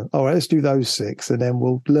 years ago? All right, let's do those 6, and then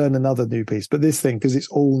we'll learn another new piece. But this thing, because it's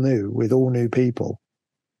all new with all new people,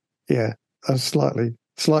 I'm slightly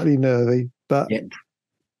nervy, but. Yeah.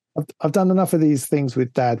 I've done enough of these things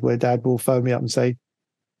with Dad, where Dad will phone me up and say,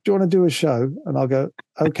 do you want to do a show? And I'll go,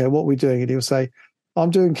 okay, what are we doing? And he'll say, I'm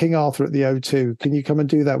doing King Arthur at the O2. Can you come and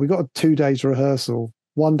do that? We've got a 2 days rehearsal,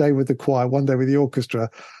 1 day with the choir, 1 day with the orchestra.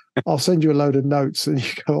 I'll send you a load of notes. And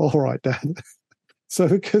you go, all right, Dad. So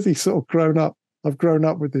because he's sort of I've grown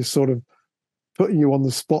up with this sort of putting you on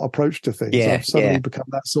the spot approach to things. I've suddenly become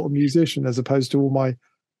that sort of musician, as opposed to all my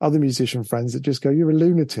other musician friends that just go, you're a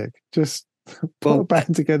lunatic. Just put a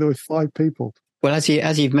band together with 5 people. Well, as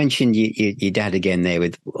you've mentioned, your dad again there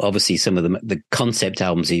with obviously some of the concept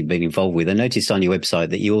albums you've been involved with. I noticed on your website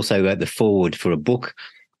that you also wrote the foreword for a book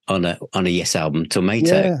on a Yes album,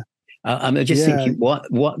 Tomato. Yeah, I'm just yeah, thinking, what,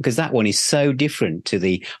 because that one is so different to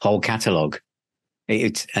the whole catalogue.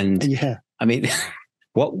 yeah. I mean,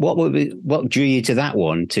 what drew you to that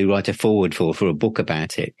one to write a foreword for a book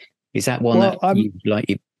about it? Is that one Well, that you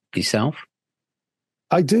like yourself?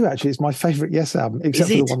 I do actually. It's my favorite Yes album, Is except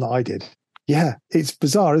for the it? one that I did. Yeah, it's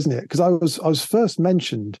bizarre, isn't it? Because I was first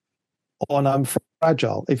mentioned on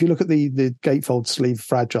Fragile. If you look at the gatefold sleeve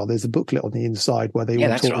Fragile, there's a booklet on the inside where they Yeah, all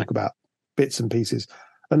that's talk right. about bits and pieces.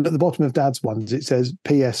 And at the bottom of Dad's ones, it says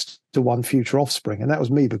 "P.S. to one future offspring," and that was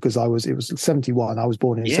me because it was 71. I was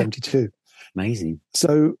born in 72. Amazing.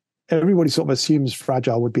 So everybody sort of assumes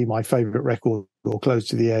Fragile would be my favorite record, or Close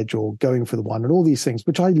to the Edge, or Going for the One, and all these things,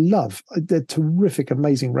 which I love. They're terrific,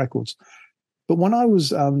 amazing records. But when I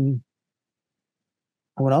was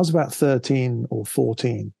about 13 or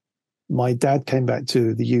 14, my dad came back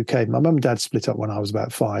to the UK. My mum and dad split up when I was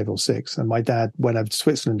about 5 or 6, and my dad went over to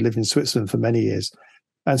Switzerland, lived in Switzerland for many years.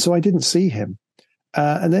 And so I didn't see him.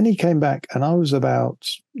 And then he came back, and I was about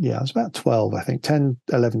 12, I think, 10,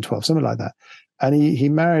 11, 12, something like that. And he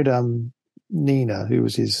married Nina, who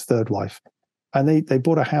was his third wife. And they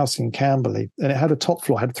bought a house in Camberley, and it had a top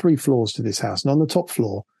floor, had 3 floors to this house. And on the top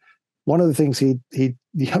floor, one of the things he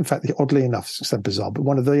in fact, oddly enough, it's so bizarre, but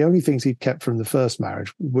one of the only things he'd kept from the first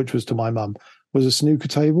marriage, which was to my mum, was a snooker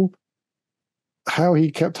table. How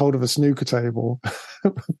he kept hold of a snooker table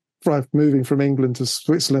moving from England to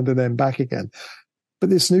Switzerland and then back again. But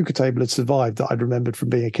this snooker table had survived that I'd remembered from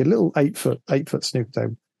being a kid, little 8-foot snooker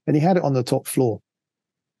table. And he had it on the top floor.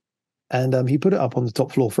 And he put it up on the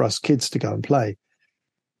top floor for us kids to go and play.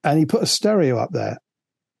 And he put a stereo up there.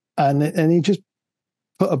 And he just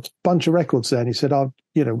put a bunch of records there. And he said,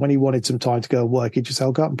 when he wanted some time to go and work, he'd just say,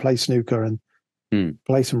 I'll go up and play snooker and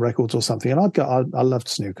play some records or something. And I loved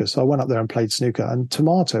snooker. So I went up there and played snooker. And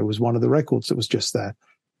Tomato was one of the records that was just there.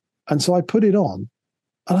 And so I put it on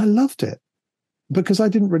and I loved it because I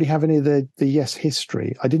didn't really have any of the Yes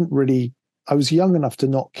history. I was young enough to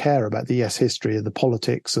not care about the Yes history of the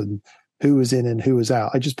politics and who was in and who was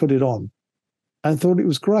out. I just put it on and thought it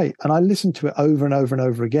was great. And I listened to it over and over and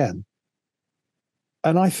over again.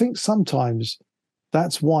 And I think sometimes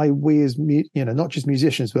that's why we as, not just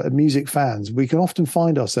musicians, but music fans, we can often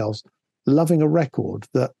find ourselves loving a record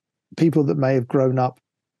that people that may have grown up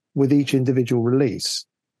with each individual release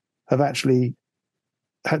have actually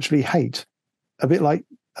hate. A bit like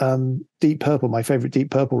Deep Purple. My favorite Deep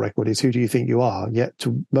Purple record is Who Do You Think You Are? Yet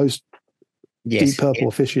to most Deep Purple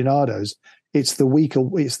aficionados, it's the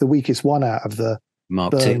weakest one out of the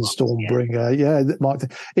Mark Burn, II. Stormbringer. Yeah, Mark.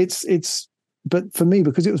 It's. But for me,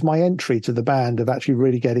 because it was my entry to the band of actually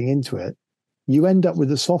really getting into it, you end up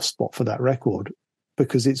with a soft spot for that record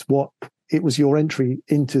because it was your entry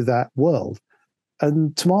into that world.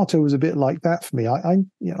 And Tomato was a bit like that for me. I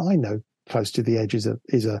know Close to the Edge is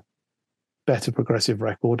a better progressive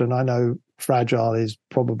record, and I know Fragile is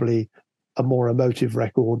probably a more emotive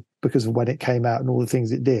record because of when it came out and all the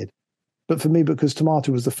things it did. But for me, because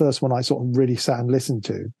Tomato was the first one I sort of really sat and listened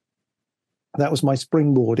to, that was my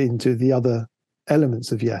springboard into the other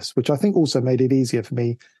elements of Yes, which I think also made it easier for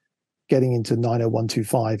me getting into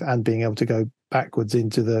 90125 and being able to go backwards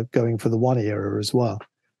into the Going for the One era as well.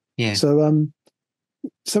 Yeah. So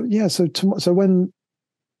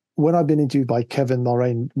when I've been interviewed by Kevin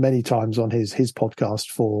Moraine many times on his podcast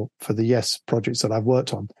for the Yes projects that I've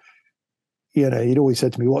worked on, he'd always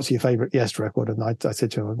said to me, "What's your favorite Yes record?" And I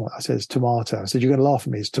said to him, "It's Tomato." I said, "You're going to laugh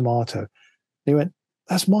at me. It's Tomato." And he went,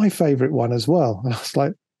 "That's my favorite one as well." And I was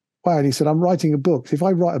like, "Wow." And he said, "I'm writing a book. If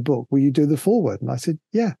I write a book, will you do the foreword?" And I said,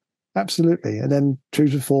 "Yeah, absolutely." And then true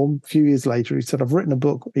to form, a few years later, he said, "I've written a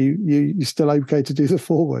book. Are you still okay to do the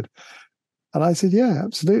foreword?" And I said, "Yeah,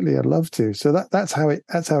 absolutely. I'd love to." So that's how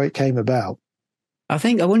it came about.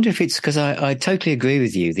 I wonder if it's because I totally agree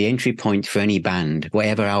with you. The entry point for any band,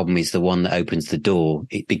 whatever album is the one that opens the door,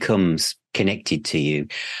 it becomes connected to you.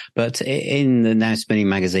 But in the Now Spinning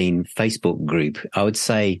Magazine Facebook group, I would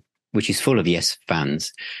say, which is full of Yes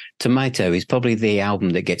fans, Tomato is probably the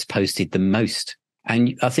album that gets posted the most.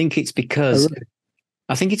 And I think it's because,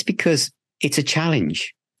 it's a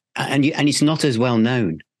challenge and it's not as well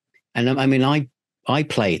known. And I mean, I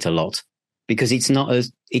play it a lot because it's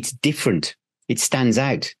different. It stands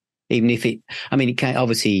out, even if it can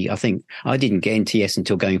obviously, I think I didn't get into Yes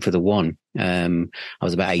until Going for the One. I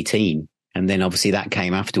was about 18. And then obviously that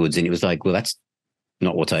came afterwards and it was like, well, that's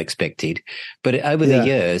not what I expected. But over the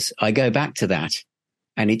years, I go back to that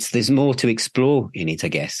and there's more to explore in it, I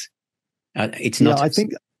guess. It's not. I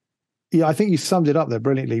think Yeah, I think you summed it up there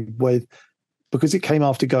brilliantly because it came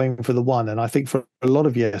after Going for the One. And I think for a lot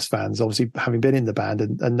of Yes fans, obviously having been in the band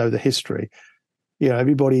and know the history,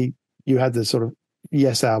 everybody, you had the sort of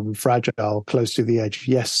Yes album, Fragile, Close to the Edge,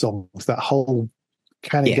 Yes songs, that whole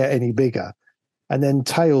Can It Get Any Bigger? And then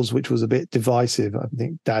Tales, which was a bit divisive. I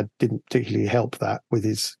think Dad didn't particularly help that with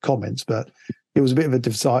his comments, but it was a bit of a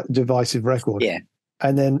divisive record. Yeah.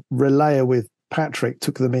 And then Relayer with Patrick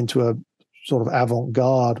took them into a sort of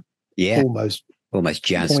avant-garde, almost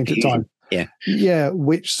jazz point fusion. at time. Yeah. Yeah,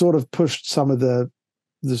 which sort of pushed some of the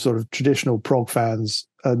sort of traditional prog fans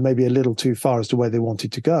maybe a little too far as to where they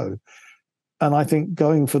wanted to go. And I think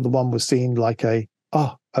Going for the One was seen like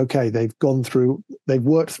okay, they've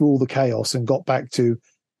worked through all the chaos and got back to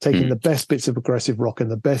taking the best bits of progressive rock and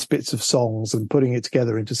the best bits of songs and putting it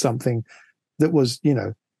together into something that was,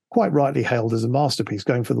 quite rightly hailed as a masterpiece.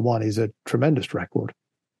 Going for the One is a tremendous record.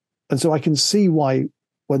 And so I can see why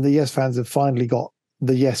when the Yes fans have finally got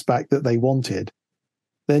the Yes back that they wanted,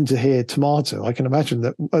 then to hear Tomato, I can imagine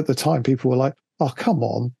that at the time people were like, oh, come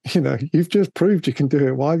on, you've just proved you can do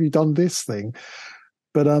it. Why have you done this thing?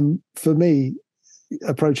 But for me,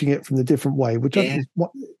 approaching it from the different way, which is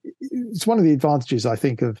it's one of the advantages, I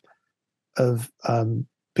think, of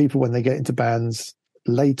people when they get into bands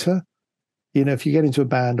later. If you get into a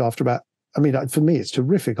band after about, for me, it's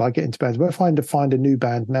terrific. I get into bands. When I find a new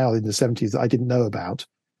band now in the 70s that I didn't know about,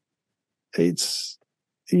 it's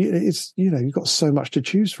you've got so much to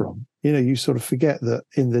choose from. You sort of forget that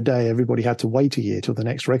in the day, everybody had to wait a year till the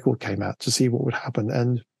next record came out to see what would happen.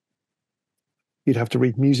 And you'd have to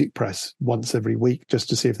read Music Press once every week just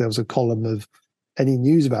to see if there was a column of any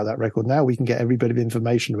news about that record. Now we can get every bit of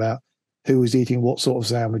information about who was eating what sort of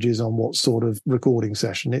sandwiches on what sort of recording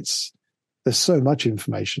session. There's so much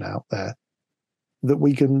information out there that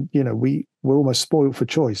we can, we're almost spoiled for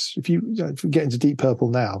choice. If you get into Deep Purple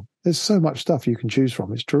now, there's so much stuff you can choose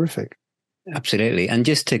from. It's terrific. Absolutely. And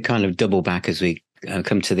just to kind of double back as we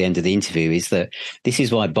come to the end of the interview, is that this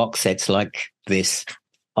is why box sets like this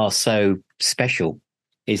are so special,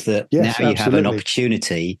 is that now you have an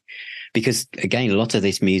opportunity, because again, a lot of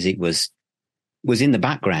this music was in the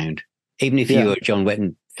background. Even if you were a John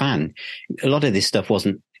Wetton fan, a lot of this stuff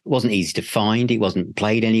wasn't easy to find. It wasn't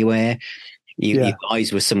played anywhere. Your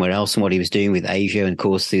eyes were somewhere else on what he was doing with Asia. And of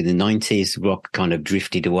course, through the 90s, rock kind of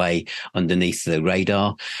drifted away underneath the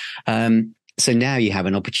radar. So now you have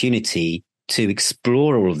an opportunity to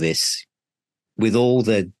explore all of this with all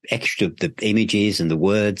the the images and the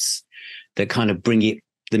words that kind of bring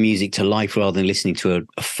the music to life, rather than listening to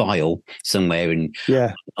a file somewhere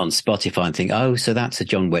on Spotify and think, oh, so that's a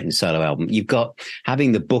John Wetton solo album. You've got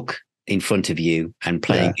having the book in front of you and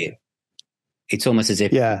playing it. It's almost as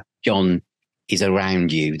if John is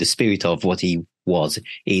around you. The spirit of what he was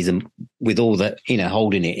is with all that,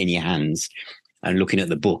 holding it in your hands and looking at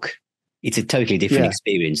the book. It's a totally different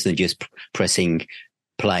experience than just pressing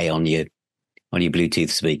play on your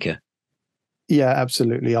Bluetooth speaker. Yeah,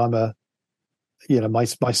 absolutely. I'm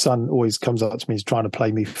my son always comes up to me, he's trying to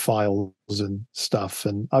play me files and stuff.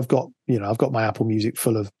 And I've got my Apple Music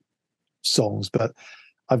full of songs, but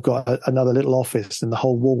I've got another little office and the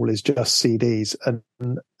whole wall is just CDs. And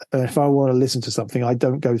if I want to listen to something, I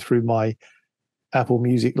don't go through my Apple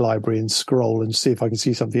Music library and scroll and see if I can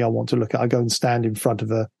see something I want to look at. I go and stand in front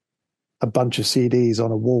of a bunch of CDs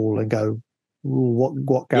on a wall and go, what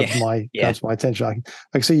grabs my attention? I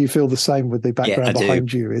can see you feel the same with the background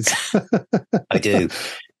behind you. I do.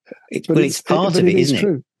 It's part of it,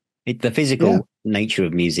 isn't it? The physical nature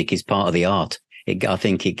of music is part of the art. I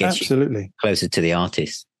think it gets you closer to the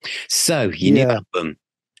artist. So your new album,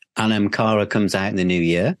 Anam Cara, comes out in the new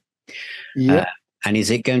year. Yeah. And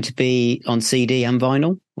is it going to be on CD and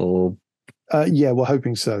vinyl, or? We're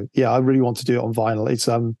hoping so. Yeah, I really want to do it on vinyl. It's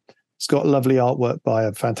got lovely artwork by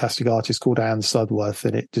a fantastic artist called Anne Sudworth,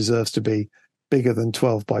 and it deserves to be bigger than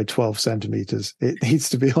 12 by 12 centimeters. It needs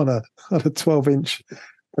to be on a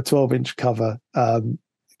 12-inch cover,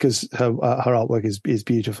 because her artwork is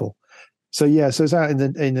beautiful. So so it's out in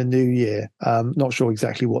the new year. Not sure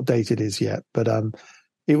exactly what date it is yet, but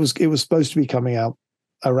it was supposed to be coming out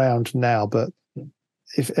around now. But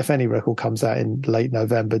if any record comes out in late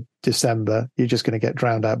November, December, you're just going to get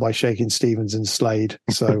drowned out by Shakin' Stevens and Slade.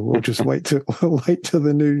 So we'll just wait till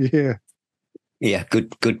the new year. Yeah,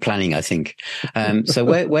 good planning, I think. So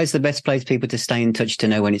where's the best place people to stay in touch to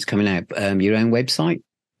know when it's coming out? Your own website?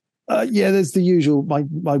 There's the usual. My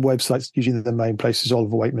website's usually the main place is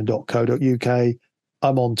oliverwakeman.co.uk.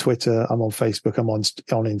 I'm on Twitter. I'm on Facebook. I'm on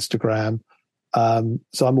Instagram.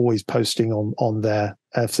 So I'm always posting on there.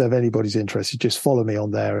 If anybody's interested, just follow me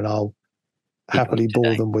on there and I'll happily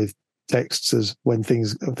bore them with texts as when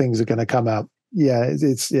things are going to come out. Yeah,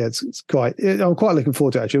 it's quite. I'm quite looking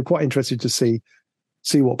forward to it, actually. I'm quite interested to see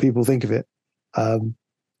what people think of it.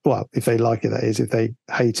 Well, if they like it, that is. If they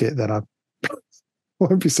hate it, then I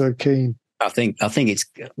won't be so keen. I think it's,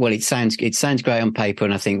 well, it sounds great on paper,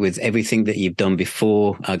 and I think with everything that you've done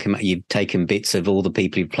before, you've taken bits of all the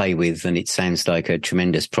people you play with, and it sounds like a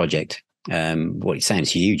tremendous project. Well, it sounds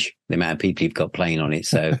huge, the amount of people you've got playing on it.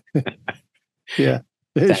 So yeah,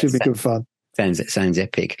 it should be good fun. Sounds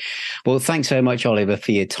epic. Well, thanks very much, Oliver,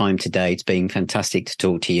 for your time today. It's been fantastic to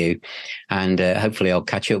talk to you, and hopefully I'll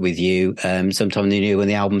catch up with you sometime in the new year when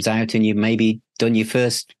the album's out and you've maybe done your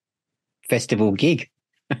first festival gig.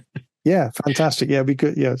 Yeah, fantastic. Yeah, we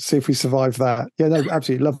could. Yeah, see if we survive that. Yeah, no,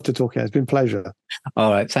 absolutely. Love to talk. It's been a pleasure.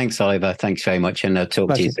 All right. Thanks, Oliver. Thanks very much. And I'll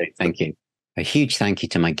talk to you soon. Thank you. A huge thank you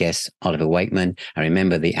to my guest, Oliver Wakeman. And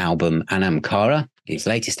remember, the album Anam Cara, his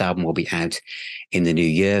latest album, will be out in the new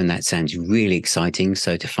year. And that sounds really exciting.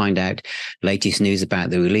 So to find out latest news about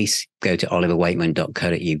the release, go to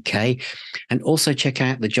oliverwakeman.co.uk and also check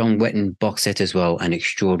out the John Wetton box set as well, An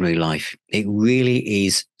Extraordinary Life. It really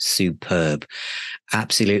is superb.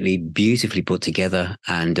 Absolutely beautifully put together,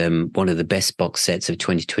 and one of the best box sets of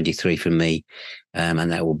 2023 from me.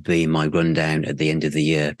 And that will be my rundown at the end of the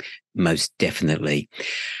year, most definitely.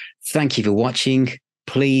 Thank you for watching.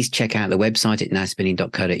 Please check out the website at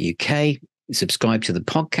nowspinning.co.uk. Subscribe to the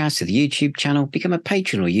podcast, to the YouTube channel, become a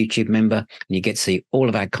patron or YouTube member, and you get to see all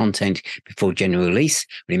of our content before general release.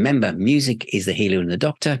 Remember, music is the healer and the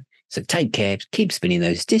doctor. So take care, keep spinning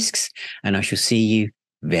those discs, and I shall see you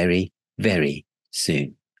very, very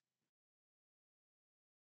soon.